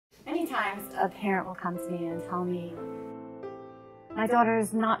times a parent will come to me and tell me, my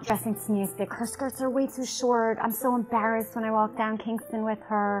daughter's not dressing to me as thick. Her skirts are way too short. I'm so embarrassed when I walk down Kingston with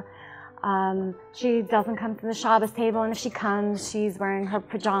her. She doesn't come to the Shabbos table, and if she comes, she's wearing her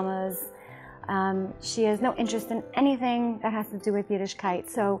pajamas. She has no interest in anything that has to do with Yiddishkeit,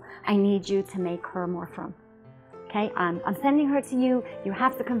 so I need you to make her more Frum. Okay, I'm sending her to you. You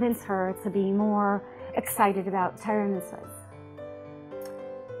have to convince her to be more excited about Torah mitzvahs.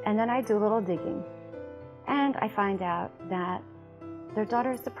 And then I do a little digging, and I find out that their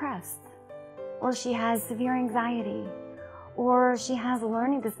daughter is depressed, or she has severe anxiety, or she has a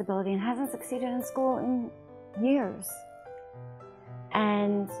learning disability and hasn't succeeded in school in years.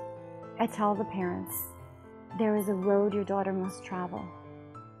 And I tell the parents, there is a road your daughter must travel.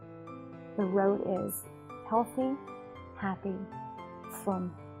 The road is healthy, happy,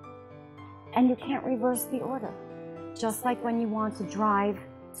 Frum. And you can't reverse the order. Just like when you want to drive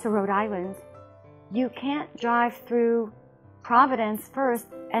to Rhode Island, you can't drive through Providence first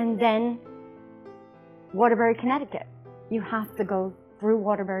and then Waterbury, Connecticut. You have to go through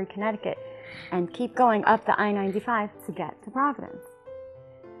Waterbury, Connecticut and keep going up the I-95 to get to Providence.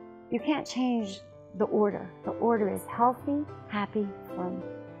 You can't change the order. The order is healthy, happy, Frum.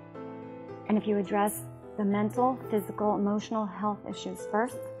 And if you address the mental, physical, emotional health issues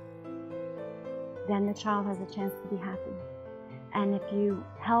first, then the child has a chance to be happy. And if you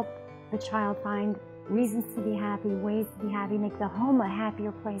help the child find reasons to be happy, ways to be happy, make the home a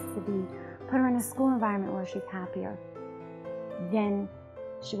happier place to be, put her in a school environment where she's happier, then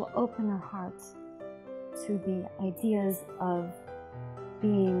she will open her heart to the ideas of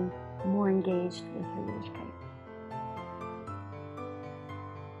being more engaged with her Yiddishkeit.